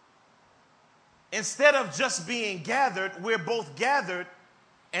 Instead of just being gathered, we're both gathered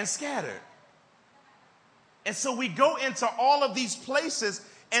and scattered. And so we go into all of these places,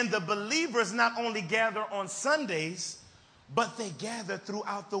 and the believers not only gather on Sundays, but they gather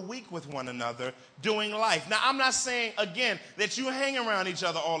throughout the week with one another doing life. Now, I'm not saying, again, that you hang around each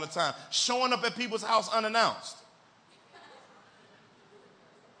other all the time, showing up at people's house unannounced.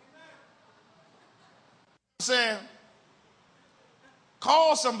 I'm saying,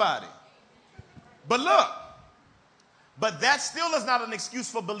 call somebody. But look, but that still is not an excuse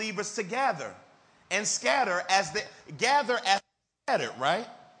for believers to gather and scatter as they gather as scattered, right?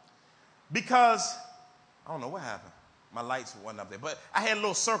 Because I don't know what happened. My lights wasn't up there, but I had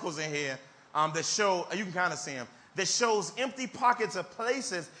little circles in here that show, you can kind of see them, that shows empty pockets of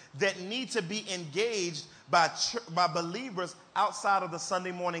places that need to be engaged by believers outside of the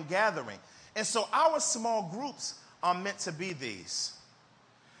Sunday morning gathering. And so our small groups are meant to be these.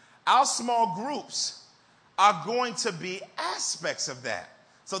 Our small groups are going to be aspects of that.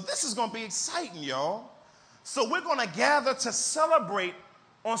 So this is going to be exciting, y'all. So we're going to gather to celebrate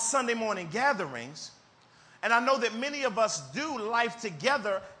on Sunday morning gatherings. And I know that many of us do life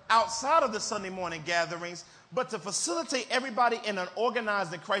together outside of the Sunday morning gatherings, but to facilitate everybody in an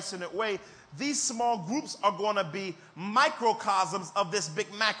organized and Christ-centered way, these small groups are going to be microcosms of this big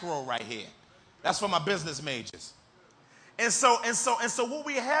macro right here. That's for my business majors. And so what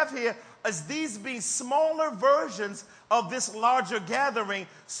we have here is these being smaller versions of this larger gathering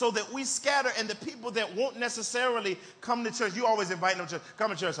so that we scatter, and the people that won't necessarily come to church, you always invite them to church.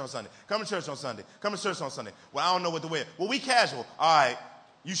 Come to church on Sunday. Come to church on Sunday. Come to church on Sunday. Well, I don't know what to wear. Well, we casual. All right.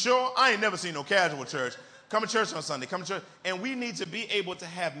 You sure? I ain't never seen no casual church. Come to church on Sunday. Come to church. And we need to be able to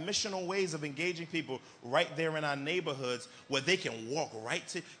have missional ways of engaging people right there in our neighborhoods where they can walk right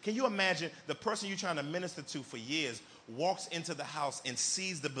to. Can you imagine the person you're trying to minister to for years walks into the house and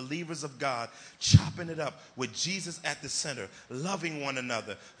sees the believers of God chopping it up with Jesus at the center, loving one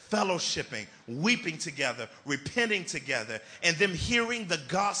another, fellowshipping, weeping together, repenting together, and them hearing the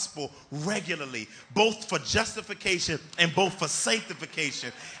gospel regularly, both for justification and both for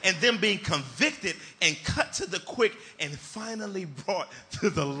sanctification, and them being convicted and cut to the quick and finally brought to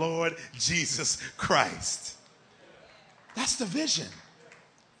the Lord Jesus Christ. That's the vision.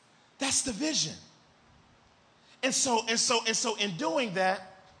 That's the vision. And so in doing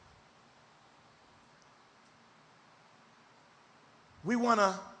that, we want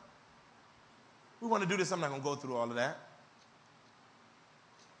to do this. I'm not going to go through all of that.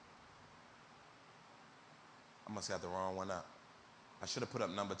 I must have the wrong one up. I should have put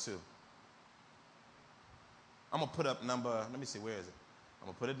up number 2. I'm going to put up number, let me see, where is it? I'm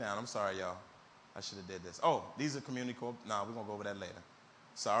going to put it down. I'm sorry, y'all. I should have did this. Oh, these are community corp. No, we're going to go over that later.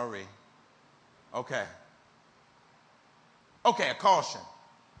 Sorry. Okay. Okay, a caution.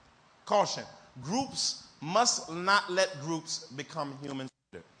 Caution. Groups must not let groups become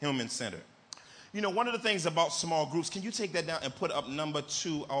human-centered. You know, one of the things about small groups, can you take that down and put up number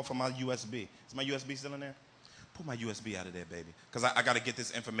 2 off of my USB? Is my USB still in there? Pull my USB out of there, baby, because I got to get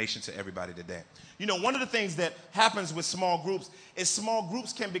this information to everybody today. You know, one of the things that happens with small groups is small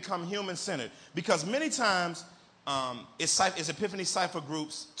groups can become human-centered because many times it's Epiphany Cipher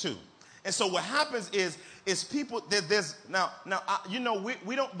groups too. And so what happens is people,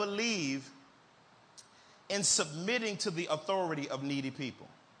 we don't believe in submitting to the authority of needy people.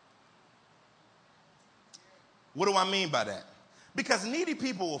 What do I mean by that? Because needy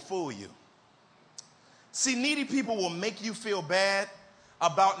people will fool you. See, needy people will make you feel bad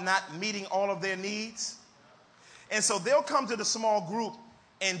about not meeting all of their needs. And so they'll come to the small group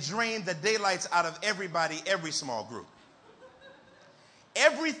and drain the daylights out of everybody, every small group.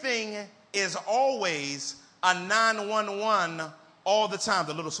 Everything is always a 911 all the time,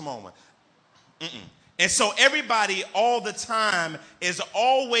 the little small one. And so everybody all the time is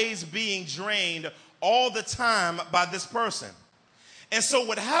always being drained all the time by this person. And so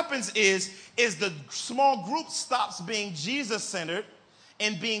what happens is the small group stops being Jesus-centered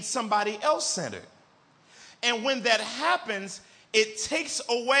and being somebody else-centered. And when that happens, it takes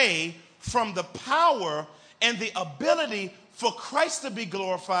away from the power and the ability for Christ to be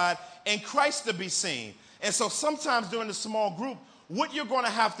glorified and Christ to be seen. And so sometimes during the small group, what you're going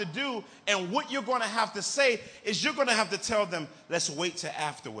to have to do and what you're going to have to say is you're going to have to tell them, let's wait till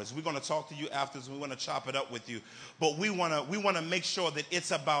afterwards. We're going to talk to you afterwards. We want to chop it up with you. But we want to make sure that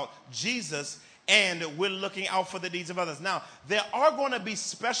it's about Jesus and we're looking out for the needs of others. Now, there are going to be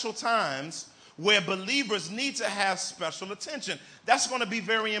special times where believers need to have special attention. That's going to be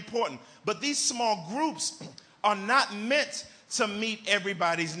very important. But these small groups are not meant to meet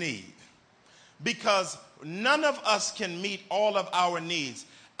everybody's need, because none of us can meet all of our needs.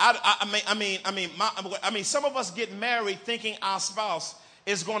 I mean, some of us get married thinking our spouse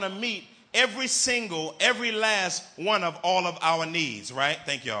is going to meet every last one of all of our needs, right?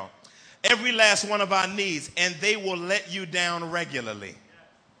 Thank y'all. Every last one of our needs, and they will let you down regularly.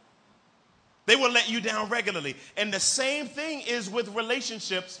 They will let you down regularly. And the same thing is with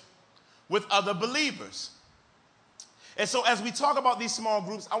relationships with other believers. And so as we talk about these small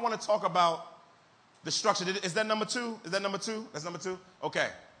groups, I want to talk about the structure. Is that number 2? Is that number 2? That's number 2? Okay.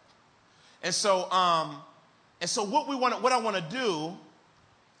 And so what I want to do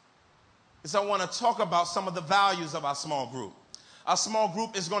is I want to talk about some of the values of our small group. Our small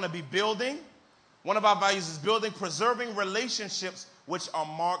group is going to be building. One of our values is building, preserving relationships which are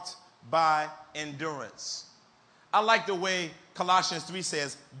marked by endurance. I like the way Colossians 3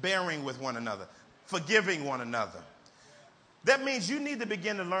 says, bearing with one another, forgiving one another. That means you need to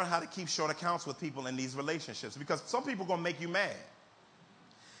begin to learn how to keep short accounts with people in these relationships, because some people are going to make you mad.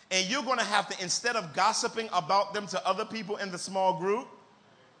 And you're going to have to, instead of gossiping about them to other people in the small group,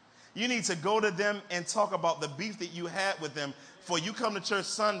 you need to go to them and talk about the beef that you had with them before you come to church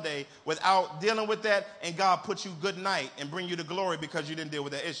Sunday without dealing with that, and God put you good night and bring you to glory because you didn't deal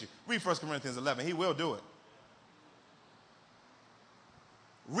with that issue. Read 1 Corinthians 11. He will do it.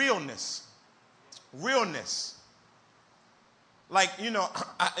 Realness. Realness. Like,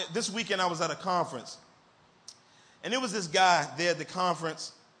 this weekend I was at a conference, and there was this guy there at the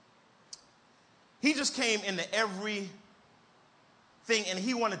conference. He just came into every thing, and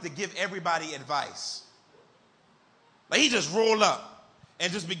he wanted to give everybody advice. Like, he just rolled up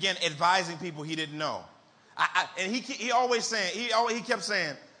and just began advising people he didn't know. And he always saying, he kept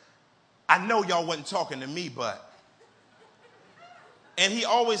saying, I know y'all wasn't talking to me, but. And he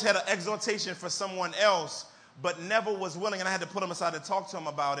always had an exhortation for someone else, but never was willing. And I had to put him aside to talk to him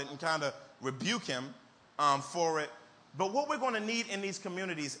about it and kind of rebuke him for it. But what we're going to need in these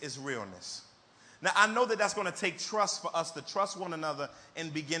communities is realness. Now, I know that that's going to take trust for us to trust one another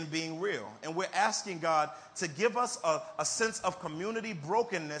and begin being real. And we're asking God to give us a sense of community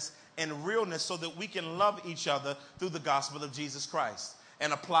brokenness and realness so that we can love each other through the gospel of Jesus Christ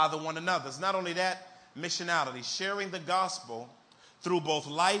and apply to one another. It's not only that, missionality, sharing the gospel through both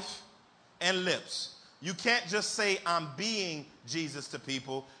life and lips. You can't just say, I'm being Jesus to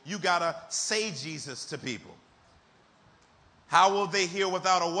people. You got to say Jesus to people. How will they hear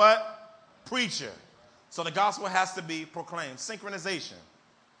without a what? Preacher. So the gospel has to be proclaimed. Synchronization.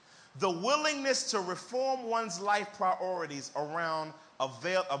 The willingness to reform one's life priorities around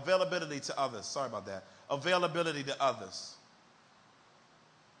availability to others. Sorry about that. Availability to others.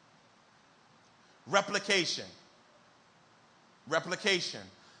 Replication. Replication.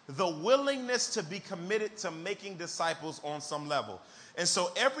 The willingness to be committed to making disciples on some level. And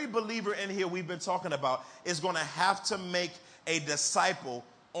so every believer in here we've been talking about is going to have to make a disciple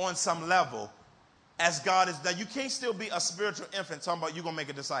on some level, as God is done. You can't still be a spiritual infant talking about you're going to make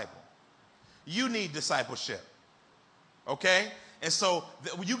a disciple. You need discipleship. Okay? And so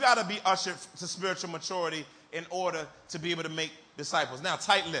you got to be ushered to spiritual maturity in order to be able to make disciples. Now,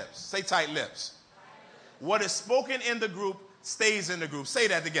 tight lips. Say tight lips. What is spoken in the group stays in the group. Say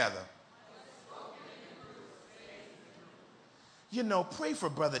that together. Pray for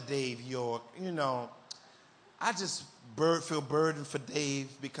Brother Dave York. I just feel burdened for Dave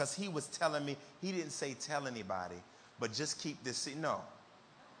because he was telling me, he didn't say tell anybody, but just keep this. No.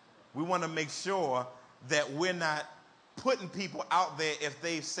 We want to make sure that we're not putting people out there if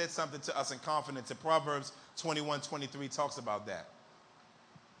they've said something to us in confidence. And Proverbs 21:23 talks about that.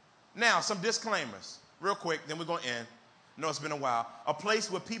 Now, some disclaimers. Real quick, then we're going to end. I know it's been a while. A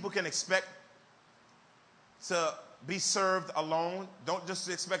place where people can expect to be served alone. Don't just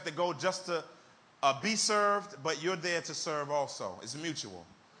expect to go just to be served, but you're there to serve also. It's mutual.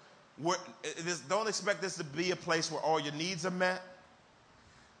 Don't expect this to be a place where all your needs are met.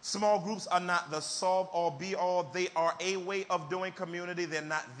 Small groups are not the solve-all, be-all. They are a way of doing community. They're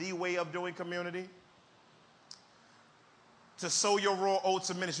not the way of doing community. To sow your raw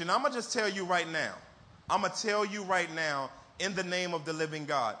oats of ministry. Now, I'm going to just tell you right now. In the name of the living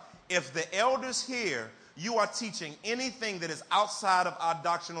God. if the elders here, you are teaching anything that is outside of our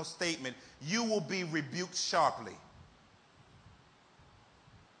doctrinal statement, you will be rebuked sharply.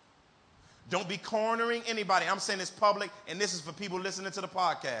 Don't be cornering anybody. I'm saying this public, and this is for people listening to the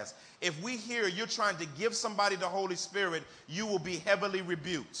podcast. If we hear you're trying to give somebody the Holy Spirit, you will be heavily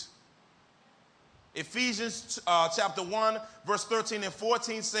rebuked. Ephesians chapter 1, verse 13 and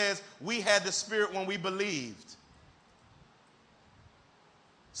 14 says, we had the Spirit when we believed.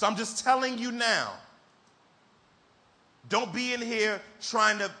 So I'm just telling you now, don't be in here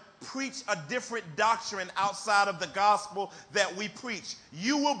trying to preach a different doctrine outside of the gospel that we preach.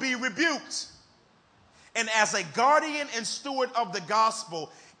 You will be rebuked. And as a guardian and steward of the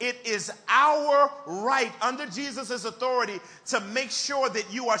gospel, it is our right under Jesus' authority to make sure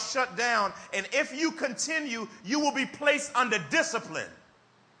that you are shut down. And if you continue, you will be placed under discipline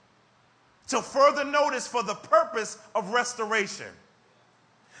to further notice for the purpose of restoration.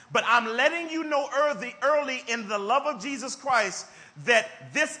 But I'm letting you know early in the love of Jesus Christ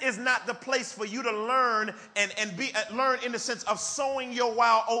that this is not the place for you to learn and learn in the sense of sowing your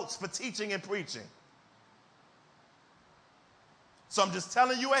wild oats for teaching and preaching. So I'm just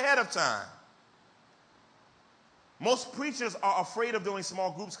telling you ahead of time. Most preachers are afraid of doing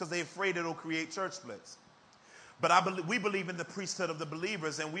small groups because they're afraid it'll create church splits. But we believe in the priesthood of the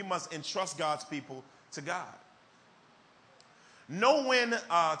believers, and we must entrust God's people to God. Know when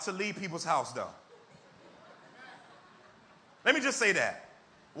to leave people's house, though. Let me just say that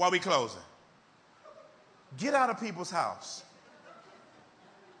while we're closing. Get out of people's house.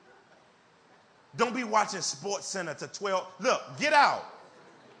 Don't be watching Sports Center to 12. Look, get out.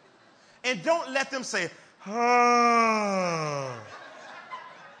 And don't let them say, I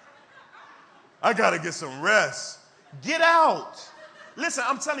got to get some rest. Get out. Listen,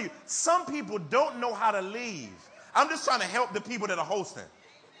 I'm telling you, some people don't know how to leave. I'm just trying to help the people that are hosting.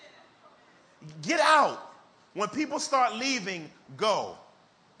 Get out. When people start leaving, go.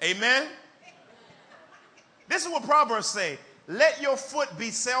 Amen? This is what Proverbs say. Let your foot be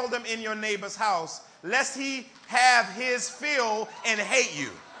seldom in your neighbor's house, lest he have his fill and hate you.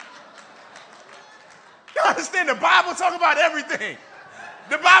 You understand? The Bible talk about everything.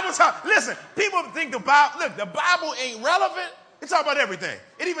 The Bible talk. Listen, people think the Bible ain't relevant. It talk about everything.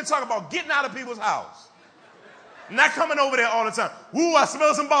 It even talk about getting out of people's house. Not coming over there all the time. Ooh, I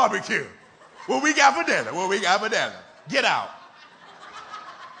smell some barbecue. What we got for dinner? What we got for dinner? Get out.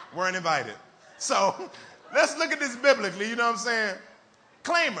 Weren't invited. So let's look at this biblically, you know what I'm saying?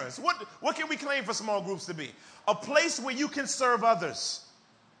 Claimers. What can we claim for small groups to be? A place where you can serve others.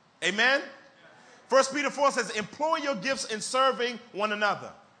 Amen? 1 Peter 4 says, employ your gifts in serving one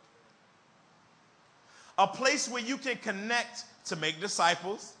another. A place where you can connect to make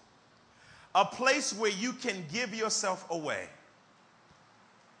disciples. A place where you can give yourself away.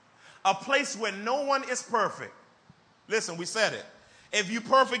 A place where no one is perfect. Listen, we said it. If you're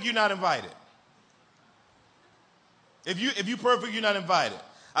perfect, you're not invited. If you're perfect, you're not invited.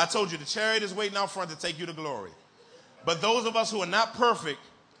 I told you the chariot is waiting out front to take you to glory. But those of us who are not perfect,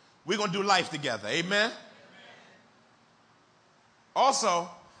 we're going to do life together. Amen? Also,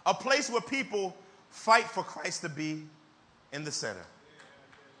 a place where people fight for Christ to be in the center.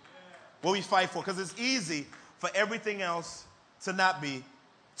 What we fight for, because it's easy for everything else to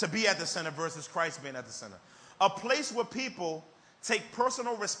be at the center versus Christ being at the center. A place where people take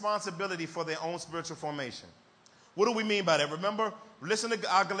personal responsibility for their own spiritual formation. What do we mean by that? Remember, listen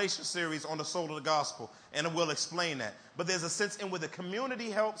to our Galatians series on the soul of the gospel, and we'll explain that. But there's a sense in where the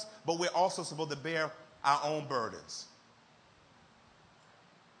community helps, but we're also supposed to bear our own burdens.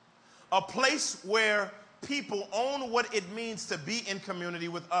 A place where people own what it means to be in community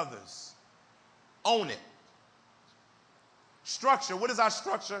with others. Own it. Structure. What is our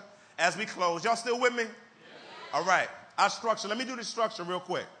structure as we close? Y'all still with me? Yes. All right. Our structure. Let me do the structure real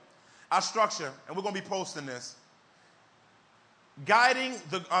quick. Our structure, and we're going to be posting this. Guiding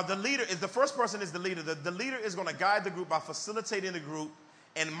the leader is the first person is the leader. The leader is going to guide the group by facilitating the group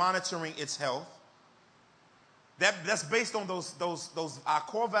and monitoring its health. That's based on those our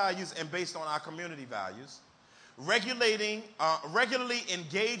core values and based on our community values. Regularly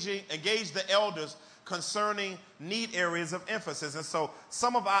engage the elders concerning need areas of emphasis. And so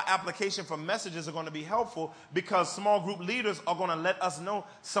some of our application for messages are going to be helpful because small group leaders are going to let us know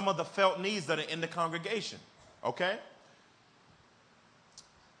some of the felt needs that are in the congregation. Okay?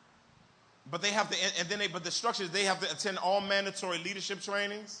 But they have to, but the structure is they have to attend all mandatory leadership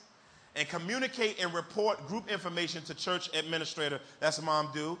trainings and communicate and report group information to church administrator. That's Mom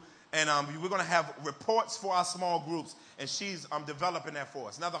Do. And we're going to have reports for our small groups, and she's developing that for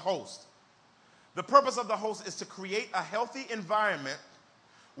us. Now, the host. The purpose of the host is to create a healthy environment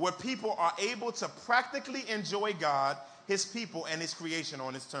where people are able to practically enjoy God, his people, and his creation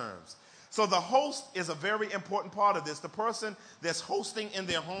on his terms. So the host is a very important part of this. The person that's hosting in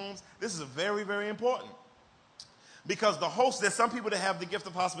their homes, this is very, very important. Because the host, there's some people that have the gift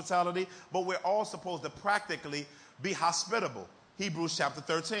of hospitality, but we're all supposed to practically be hospitable. Hebrews chapter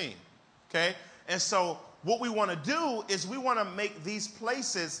 13. Okay? And so what we want to do is we want to make these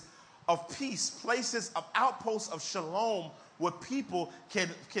places of peace, places of outposts of shalom, where people can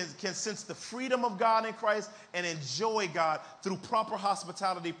sense the freedom of God in Christ and enjoy God through proper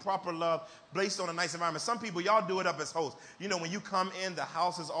hospitality, proper love, based on a nice environment. Some people, y'all do it up as hosts. You know, when you come in, the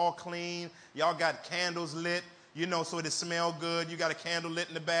house is all clean. Y'all got candles lit, you know, so it smell good. You got a candle lit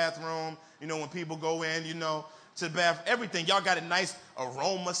in the bathroom, you know, when people go in, you know, to the bath, everything. Y'all got a nice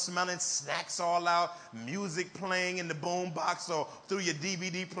aroma smelling, snacks all out, music playing in the boom box or through your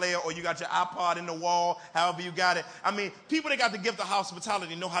DVD player, or you got your iPod in the wall, however you got it. I mean, people that got the gift of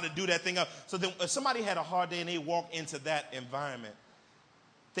hospitality know how to do that thing up. So then if somebody had a hard day and they walk into that environment,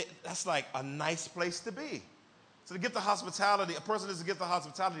 that's like a nice place to be. So the gift of hospitality, a person that's a gift of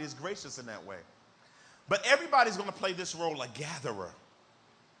hospitality is gracious in that way. But everybody's going to play this role, a gatherer.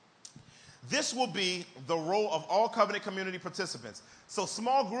 This will be the role of all covenant community participants. So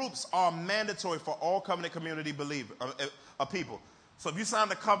small groups are mandatory for all covenant community people. So if you sign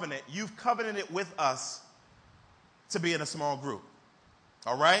the covenant, you've covenanted with us to be in a small group.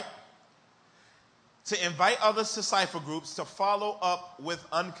 All right? To invite others to cipher groups, to follow up with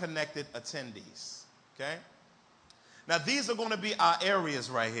unconnected attendees. Okay? Now these are going to be our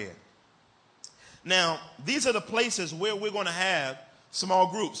areas right here. Now, these are the places where we're going to have small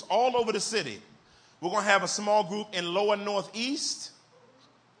groups all over the city. We're going to have a small group in Lower Northeast.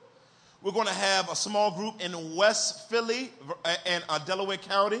 We're going to have a small group in West Philly and Delaware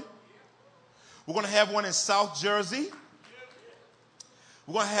County. We're going to have one in South Jersey.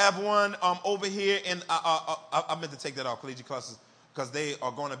 We're going to have one over here in, I meant to take that off, collegiate classes, because they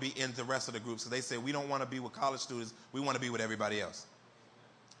are going to be in the rest of the groups. So they say we don't want to be with college students. We want to be with everybody else.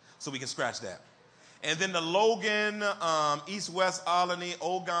 So we can scratch that. And then the Logan, East-West Albany,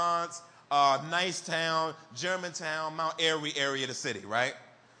 Ogons, Nicetown, Germantown, Mount Airy area of the city, right?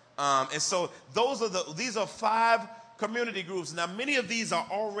 And so these are 5 community groups. Now, many of these are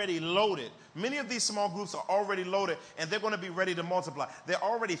already loaded. Many of these small groups are already loaded, and they're going to be ready to multiply. There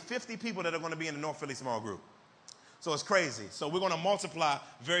are already 50 people that are going to be in the North Philly small group. So it's crazy. So we're going to multiply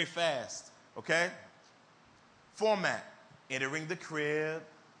very fast, okay? Format, entering the crib.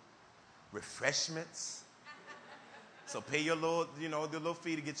 Refreshments. So pay your little, the little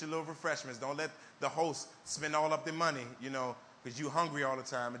fee to get your little refreshments. Don't let the host spend all up their money, because you're hungry all the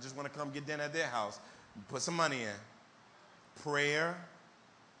time and just want to come get dinner at their house. Put some money in. Prayer.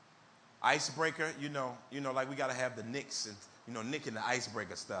 Icebreaker, like we got to have the Knicks and, Nick and the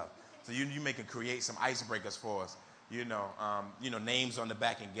icebreaker stuff. So you can create some icebreakers for us, names on the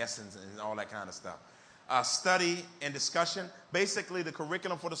back and guessings and all that kind of stuff. Study and discussion. Basically, the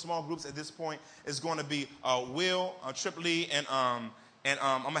curriculum for the small groups at this point is going to be Will, Trip Lee, and I'm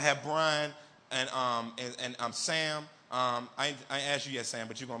going to have Brian and Sam. I ain't asked you yet, Sam,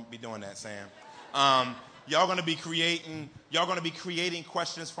 but you're going to be doing that, Sam. Y'all going to be creating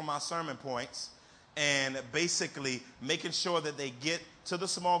questions from our sermon points and basically making sure that they get to the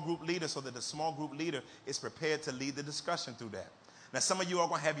small group leader so that the small group leader is prepared to lead the discussion through that. Now, some of you are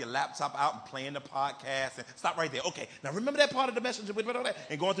going to have your laptop out and playing the podcast and stop right there. Okay, now remember that part of the message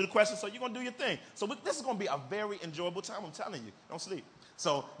and going through the questions, so you're going to do your thing. So this is going to be a very enjoyable time, I'm telling you. Don't sleep.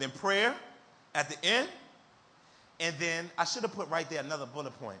 So then prayer at the end, and then I should have put right there another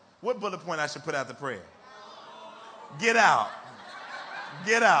bullet point. What bullet point I should put after prayer? Get out.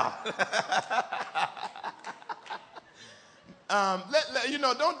 Get out.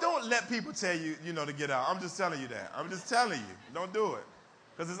 Don't let people tell you, to get out. I'm just telling you that. I'm just telling you. Don't do it.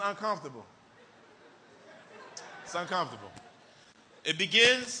 Because it's uncomfortable. It's uncomfortable. It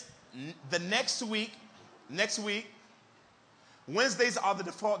begins the next week. Next week. Wednesdays are the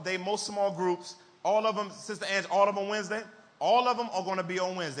default day. Most small groups, all of them, Sister Ange, all of them Wednesday. All of them are going to be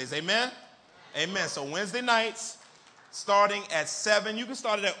on Wednesdays. Amen? Amen. So Wednesday nights, starting at 7. You can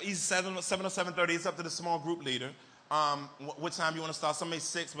start it at 7 or 7:30. It's up to the small group leader. What time you want to start? Some may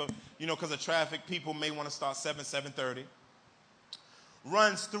 6, but, because of traffic, people may want to start 7:30.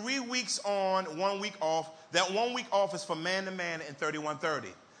 Runs 3 weeks on, 1 week off. That 1 week off is for man-to-man in 3130.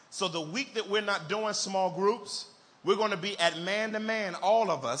 So the week that we're not doing small groups, we're going to be at man-to-man,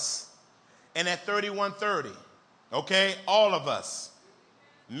 all of us, and at 3130. Okay? All of us.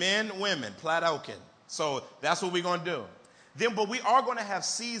 Men, women, Platt Oaken. So that's what we're going to do. But we are going to have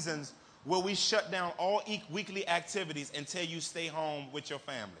seasons where we shut down all weekly activities until you stay home with your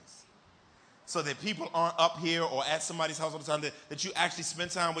families. So that people aren't up here or at somebody's house all the time, that you actually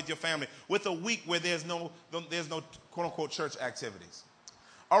spend time with your family, with a week where there's no quote unquote church activities.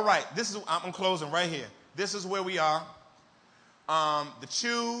 All right, I'm closing right here. This is where we are. The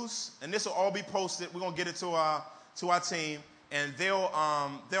choose, and this will all be posted. We're gonna get it to our team, and they'll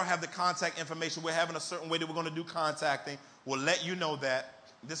have the contact information. We're having a certain way that we're gonna do contacting. We'll let you know that.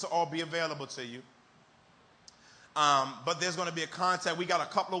 This will all be available to you. But there's going to be a contact. We got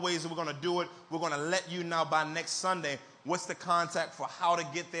a couple of ways that we're going to do it. We're going to let you know by next Sunday what's the contact for how to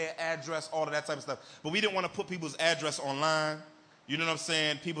get their address, all of that type of stuff. But we didn't want to put people's address online. You know what I'm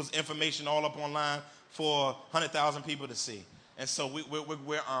saying? People's information all up online for 100,000 people to see. And so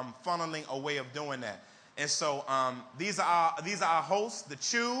we're funneling a way of doing that. And so these are our hosts. The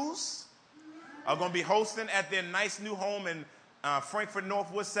Choose are going to be hosting at their nice new home in Frankfurt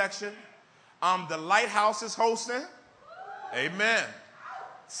Northwood section. The Lighthouse is hosting. Amen.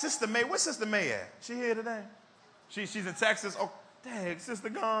 Sister May, where's Sister May at? She here today? She's in Texas. Oh, dang, Sister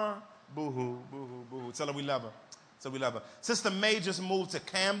gone. Boo-hoo, boo-hoo, boo-hoo. Tell her we love her. So we love her. Sister May just moved to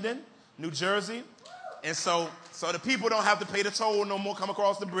Camden, New Jersey. And so the people don't have to pay the toll no more, come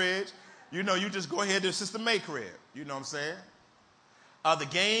across the bridge. You know, you just go ahead to Sister May crib. You know what I'm saying? The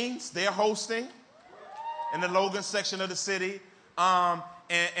Gaines, they're hosting in the Logan section of the city. And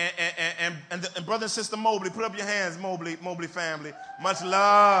brother and sister Mobley, put up your hands, Mobley family. Much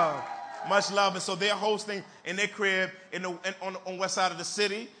love. And so they're hosting in their crib on west side of the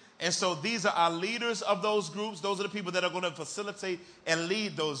city. And so these are our leaders of those groups. Those are the people that are going to facilitate and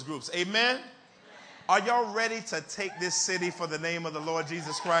lead those groups. Amen? Are y'all ready to take this city for the name of the Lord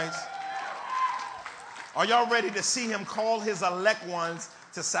Jesus Christ? Are y'all ready to see him call his elect ones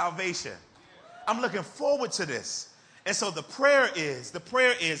to salvation? I'm looking forward to this. And so the prayer is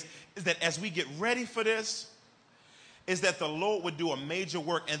that as we get ready for this, is that the Lord would do a major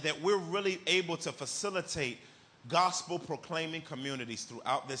work and that we're really able to facilitate gospel proclaiming communities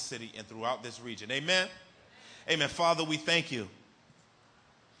throughout this city and throughout this region. Amen? Amen. Father, we thank you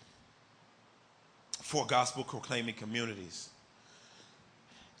for gospel proclaiming communities.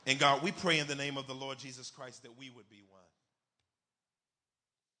 And God, we pray in the name of the Lord Jesus Christ that we would be one.